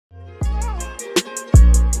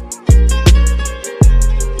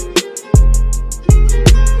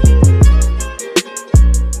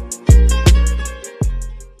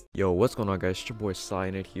What's going on, guys? It's your boy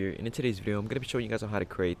Cyanide here, and in today's video I'm going to be showing you guys on how to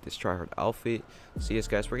create this TryHard outfit. So yes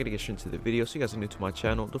guys, we're going to get straight into the video. So you guys are new to my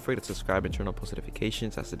channel, don't forget to subscribe and turn on post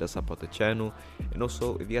notifications as it does help out the channel. And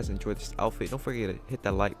also, if you guys enjoyed this outfit, don't forget to hit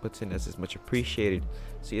that like button as it's much appreciated.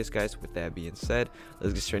 So yes guys, with that being said,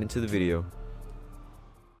 let's get straight into the video.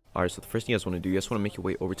 Alright, so the first thing you guys want to do, you guys want to make your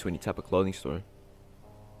way over to any type of clothing store.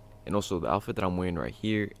 And also, the outfit that I'm wearing right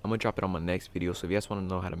here, I'm going to drop it on my next video. So if you guys want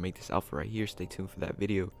to know how to make this outfit right here, stay tuned for that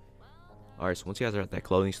video. Alright, so once you guys are at that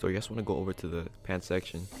clothing store, you guys want to go over to the pants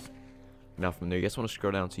section. Now from there, you guys want to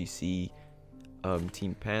scroll down till you see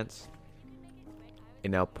team pants.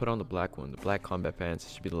 And now put on the black one, the black combat pants.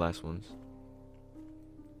 It should be the last ones.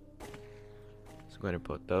 So go ahead and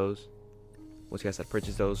put those. Once you guys have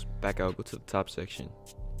purchased those, back out, go to the top section.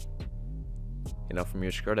 And now from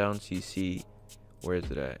here, scroll down till you see, where is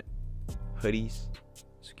it at? Hoodies.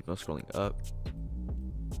 So keep on scrolling up.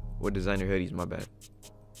 What designer hoodies, my bad.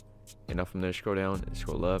 And now from there, scroll down and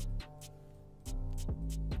scroll up.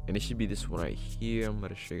 And it should be this one right here. I'm going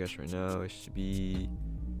to show you guys right now. It should be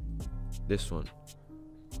this one.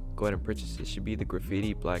 Go ahead and purchase it. It should be the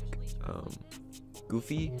graffiti black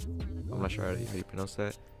goofy. I'm not sure how you pronounce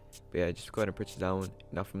that. But yeah, just go ahead and purchase that one.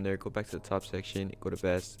 Now from there, go back to the top section. Go to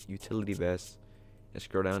vest, utility vest. And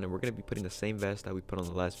scroll down. And we're going to be putting the same vest that we put on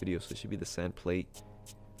the last video. So it should be the sand plate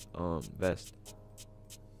vest.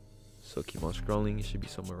 So keep on scrolling, it should be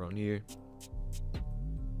somewhere around here.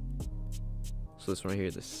 So this one right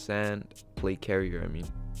here, the sand plate carrier, go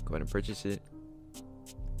ahead and purchase it.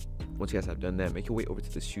 Once you guys have done that, make your way over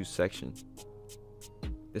to the shoes section.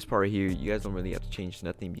 This part right here, you guys don't really have to change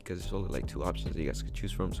nothing because there's only like two options that you guys could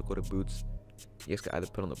choose from. So go to boots. You guys could either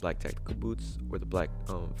put on the black tactical boots or the black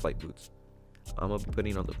flight boots. I'm gonna be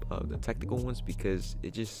putting on the tactical ones because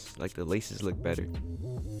it just like the laces look better.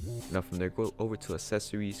 Now from there, go over to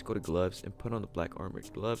accessories, go to gloves, and put on the black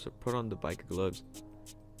armored gloves or put on the biker gloves.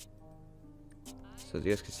 So as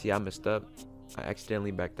you guys can see, I messed up. I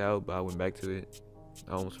accidentally backed out, but I went back to it.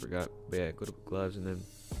 I almost forgot. But yeah, go to gloves and then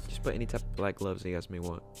just put any type of black gloves that you guys may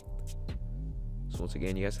want. So once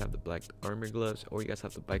again, you guys have the black armored gloves, or you guys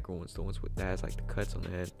have the biker ones, the ones with that has like the cuts on the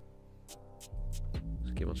head.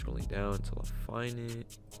 So keep on scrolling down until I find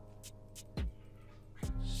it.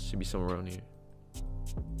 Should be somewhere around here.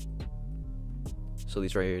 So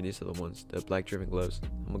these right here, these are the ones, the black driven gloves.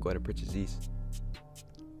 I'm gonna go ahead and purchase these.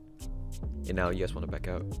 And now you guys want to back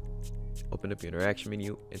out. Open up your interaction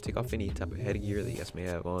menu and take off any type of headgear that you guys may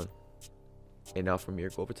have on. And now from here,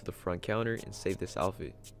 go over to the front counter and save this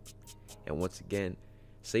outfit. And once again,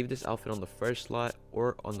 save this outfit on the first slot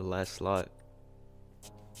or on the last slot.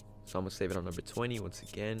 So I'm gonna save it on number 20. Once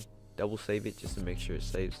again, double save it just to make sure it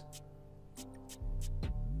saves. So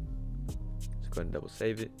go ahead and double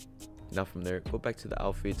save it. Now from there, go back to the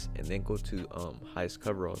outfits and then go to highest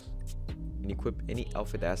coveralls and equip any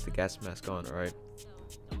outfit that has the gas mask on. Alright,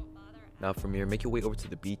 now from here, make your way over to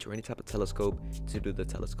the beach or any type of telescope to do the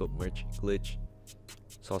telescope merge glitch.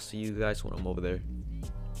 So I'll see you guys when I'm over there.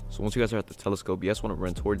 So once you guys are at the telescope, you guys want to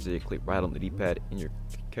run towards it, click right on the D-pad, and your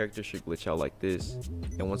character should glitch out like this.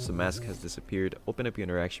 And once the mask has disappeared, open up your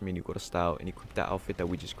interaction menu, go to style, and equip that outfit that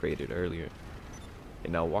we just created earlier.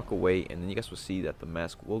 And now walk away, and then you guys will see that the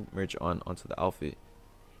mask will merge onto the outfit.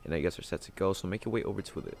 And then you guys are set to go. So make your way over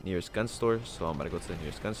to the nearest gun store. So I'm about to go to the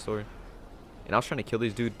nearest gun store. And I was trying to kill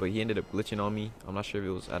this dude, but he ended up glitching on me. I'm not sure if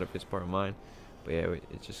it was out of his part of mine, but yeah,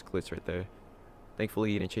 it just glitched right there.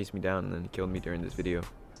 Thankfully, he didn't chase me down and then killed me during this video.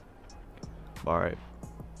 Alright.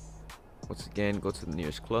 Once again, go to the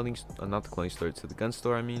nearest clothing, not the clothing store, to the gun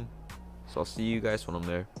store, So I'll see you guys when I'm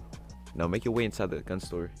there. Now make your way inside the gun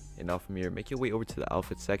store. And now from here, make your way over to the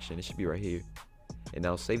outfit section. It should be right here. And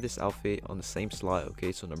now save this outfit on the same slot,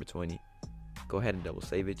 okay? So number 20. Go ahead and double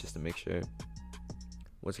save it just to make sure.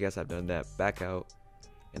 Once you guys have done that, back out.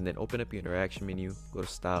 And then open up your interaction menu, go to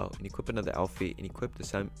style, and equip another outfit, and equip the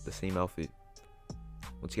same outfit.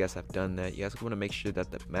 Once you guys have done that, you guys want to make sure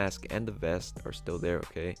that the mask and the vest are still there,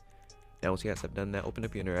 okay? Now once you guys have done that, open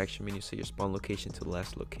up your interaction menu, set your spawn location to the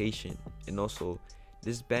last location. And also,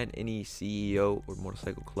 disband any CEO or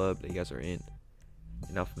motorcycle club that you guys are in.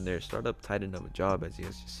 And now from there, start up Titan of a job, as you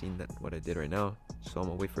guys just seen that what I did right now. So I'm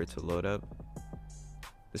gonna wait for it to load up.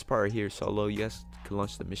 This part right here, solo, you guys can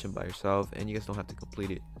launch the mission by yourself and you guys don't have to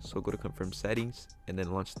complete it. So go to confirm settings and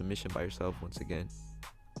then launch the mission by yourself once again.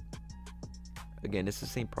 Again, it's the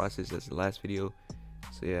same process as the last video.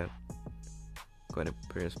 So yeah, go ahead and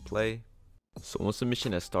press play. So once the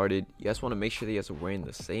mission has started, you guys want to make sure that you guys are wearing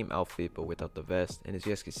the same outfit but without the vest. And as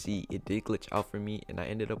you guys can see, it did glitch out for me and I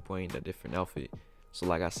ended up wearing a different outfit. So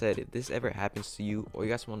like I said, if this ever happens to you, all you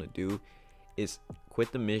guys want to do is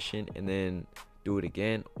quit the mission and then do it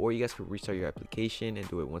again, or you guys could restart your application and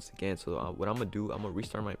do it once again. So what I'm gonna do, I'm gonna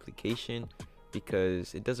restart my application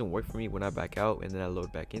because it doesn't work for me when I back out and then I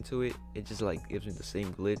load back into it. It just like gives me the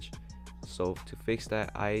same glitch. So to fix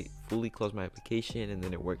that, I fully close my application and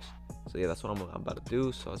then it works. So yeah, that's what I'm about to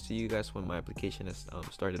do. So I'll see you guys when my application has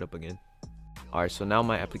started up again. Alright, so now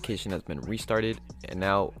my application has been restarted, and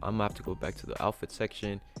now I'm gonna have to go back to the outfit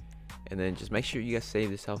section, and then just make sure you guys save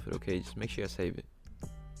this outfit. Okay, just make sure you guys save it.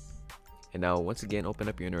 And now once again, open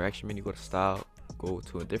up your interaction menu, go to style, go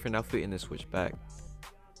to a different outfit, and then switch back.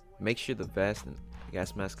 Make sure the vest and the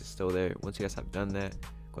gas mask is still there. Once you guys have done that,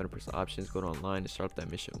 go ahead and press the options, go to online and start up that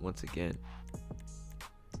mission once again.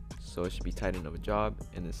 So it should be titled of a job,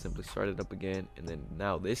 and then simply start it up again. And then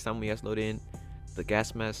now this time when you guys load in, the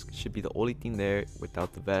gas mask should be the only thing there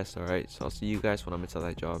without the vest. Alright, so I'll see you guys when I'm inside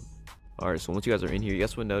that job. Alright, so once you guys are in here, you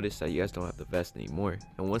guys will notice that you guys don't have the vest anymore.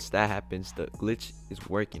 And once that happens, the glitch is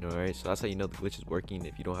working. Alright, so that's how you know the glitch is working,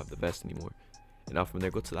 if you don't have the vest anymore. And now from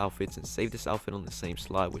there, go to the outfits and save this outfit on the same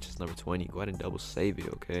slot, which is number 20. Go ahead and double save it.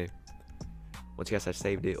 Okay, once you guys have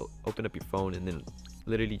saved it, open up your phone and then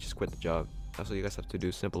literally just quit the job. That's what you guys have to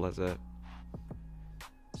do, simple as that.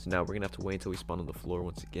 So now we're gonna have to wait until we spawn on the floor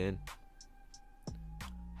once again.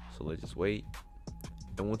 So let's just wait.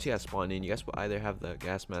 And once you guys spawn in, you guys will either have the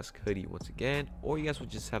gas mask hoodie once again, or you guys will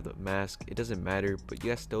just have the mask. It doesn't matter, but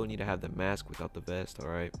you guys still need to have the mask without the vest.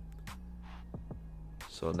 Alright,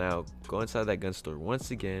 so now go inside that gun store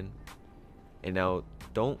once again, and now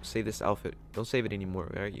don't save this outfit, don't save it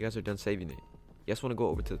anymore. Alright, you guys are done saving it. You guys want to go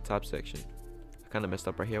over to the top section. I kind of messed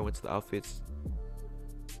up right here. I went to the outfits,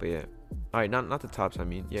 but yeah. Alright, not the tops, I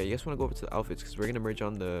mean. Yeah, you guys want to go over to the outfits because we're gonna merge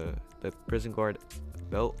on the prison guard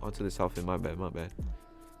belt onto this outfit. My bad.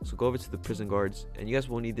 So go over to the prison guards, and you guys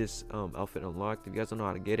will need this outfit unlocked. If you guys don't know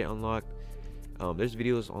how to get it unlocked, there's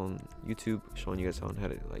videos on YouTube showing you guys how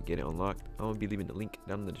to like get it unlocked. I'm gonna be leaving the link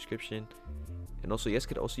down in the description. And also, you guys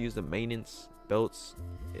could also use the maintenance belts.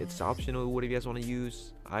 It's optional what you guys want to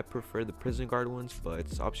use. I prefer the prison guard ones, but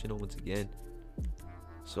it's optional once again.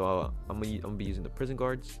 So I'm gonna be using the prison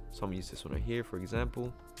guards. So I'm gonna use this one right here, for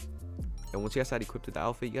example. And once you guys had equipped the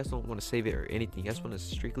outfit, you guys don't want to save it or anything. You guys want to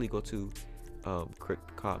strictly go to Crook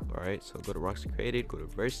Cop. Alright, so go to Rocks Created, go to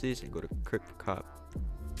Versus, and go to Crook Cop.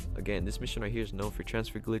 Again, this mission right here is known for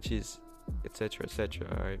transfer glitches, etc, etc.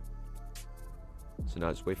 Alright, so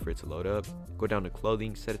now just wait for it to load up. Go down to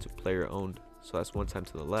clothing, set it to player owned, so that's one time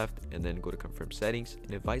to the left, and then go to confirm settings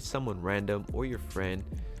and invite someone random or your friend.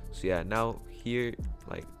 So yeah, now here,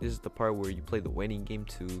 like, this is the part where you play the waiting game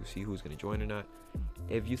to see who's gonna join or not.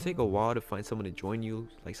 If you take a while to find someone to join you,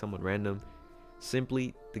 like someone random,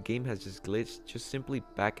 simply the game has just glitched, just simply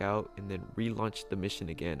back out and then relaunch the mission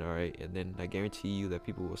again. Alright, and then I guarantee you that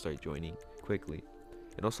people will start joining quickly.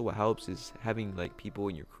 And also what helps is having like people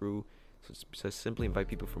in your crew, so simply invite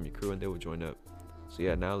people from your crew and they will join up. So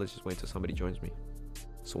yeah, now let's just wait until somebody joins me.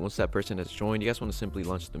 So once that person has joined, you guys want to simply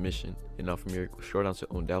launch the mission. And now from here, scroll down to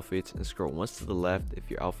owned outfits and scroll once to the left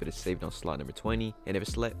if your outfit is saved on slot number 20, and if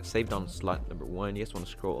it's saved on slot number 1, you guys want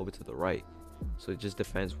to scroll over to the right. So it just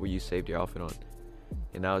depends where you saved your outfit on.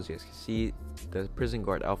 And now as you guys can see, the prison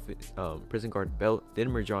guard outfit, prison guard belt did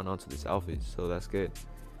merge on onto this outfit, so that's good.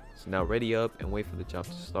 So now ready up and wait for the job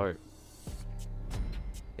to start.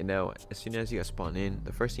 And now as soon as you guys spawn in,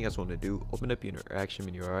 the first thing you guys want to do, open up your interaction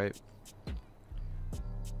menu. Alright,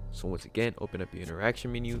 so once again, open up your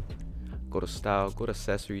interaction menu, go to style, go to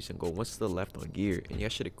accessories, and go once to the left on gear, and you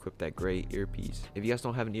guys should equip that gray earpiece. If you guys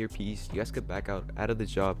don't have an earpiece, you guys could back out of the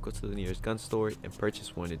job, go to the nearest gun store and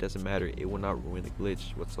purchase one. It doesn't matter, it will not ruin the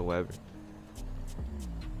glitch whatsoever.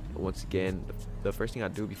 But once again, the first thing I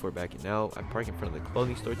do before backing out, I park in front of the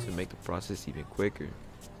clothing store to make the process even quicker.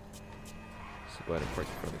 So go ahead and park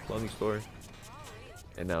in front of the clothing store,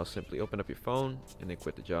 and now simply open up your phone and then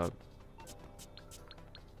quit the job.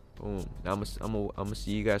 Boom. Now I'm gonna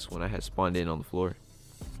see you guys when I had spawned in on the floor.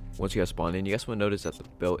 Once you guys spawn in, you guys will notice that the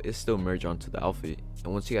belt is still merged onto the outfit.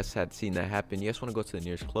 And once you guys had seen that happen, you guys want to go to the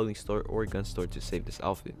nearest clothing store or gun store to save this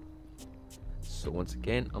outfit. So once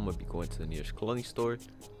again, I'm gonna be going to the nearest clothing store.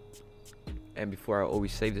 And before I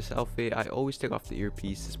always save this outfit, I always take off the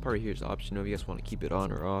earpiece. This part here is optional. If you guys want to keep it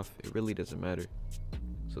on or off, it really doesn't matter.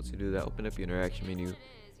 So to do that, open up your interaction menu,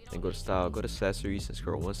 then go to style, go to accessories, and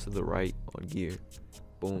scroll once to the right on gear.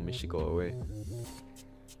 Boom, it should go away.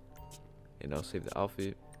 And now save the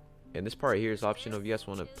outfit. And this part here is optional. If you guys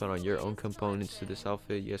want to put on your own components to this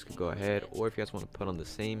outfit, you guys could go ahead. Or if you guys want to put on the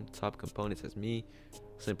same top components as me,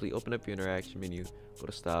 simply open up your interaction menu, go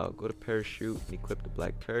to style, go to parachute, and equip the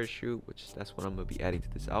black parachute, which that's what I'm going to be adding to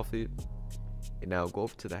this outfit. And now go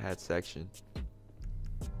over to the hat section.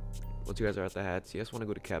 Once you guys are at the hats, you guys want to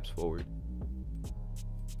go to caps forward.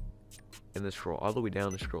 and then scroll all the way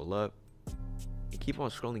down and scroll up, and keep on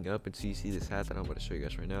scrolling up until you see this hat that I'm about to show you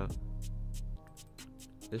guys right now.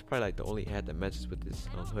 This is probably like the only hat that matches with this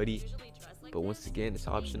hoodie, but once again it's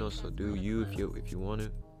optional, so do you if you want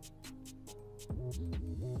to.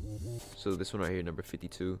 So this one right here, number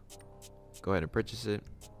 52, go ahead and purchase it.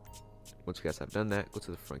 Once you guys have done that, go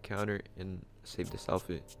to the front counter and save this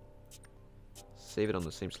outfit. Save it on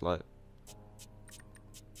the same slot.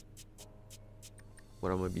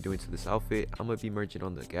 What I'm going to be doing to this outfit, I'm going to be merging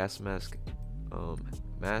on the gas mask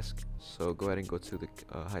mask. So go ahead and go to the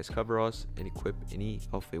highest coveralls and equip any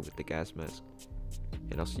outfit with the gas mask.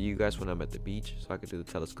 And I'll see you guys when I'm at the beach so I can do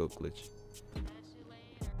the telescope glitch.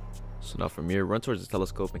 So now from here, run towards the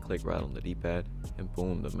telescope and click right on the D-pad, and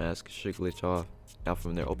boom, the mask should glitch off. Now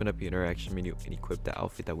from there, open up your interaction menu and equip the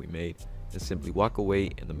outfit that we made, and simply walk away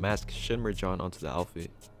and the mask should merge on onto the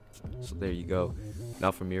outfit. So there you go.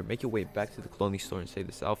 Now from here, make your way back to the clothing store and save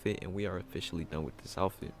this outfit, and we are officially done with this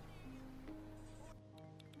outfit.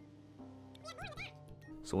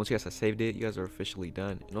 So once you guys have saved it, you guys are officially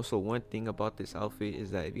done. And also one thing about this outfit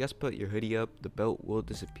is that if you guys put your hoodie up, the belt will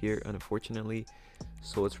disappear, unfortunately.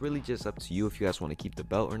 So it's really just up to you if you guys want to keep the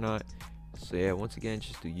belt or not. So yeah, once again,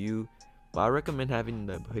 just do you. But I recommend having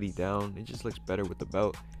the hoodie down. It just looks better with the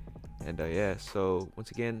belt. And yeah, so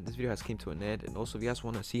once again, this video has came to an end. And also if you guys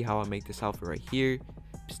want to see how I make this outfit right here,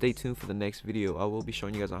 stay tuned for the next video. I will be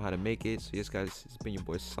showing you guys on how to make it. So yes guys, it's been your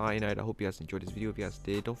boy Cyanide. I hope you guys enjoyed this video. If you guys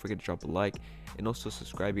did, don't forget to drop a like and also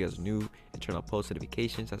subscribe if you guys are new, and turn on post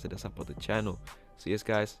notifications as it does help out the channel. So yes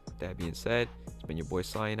guys, with that being said, it's been your boy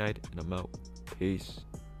Cyanide, and I'm out. Peace.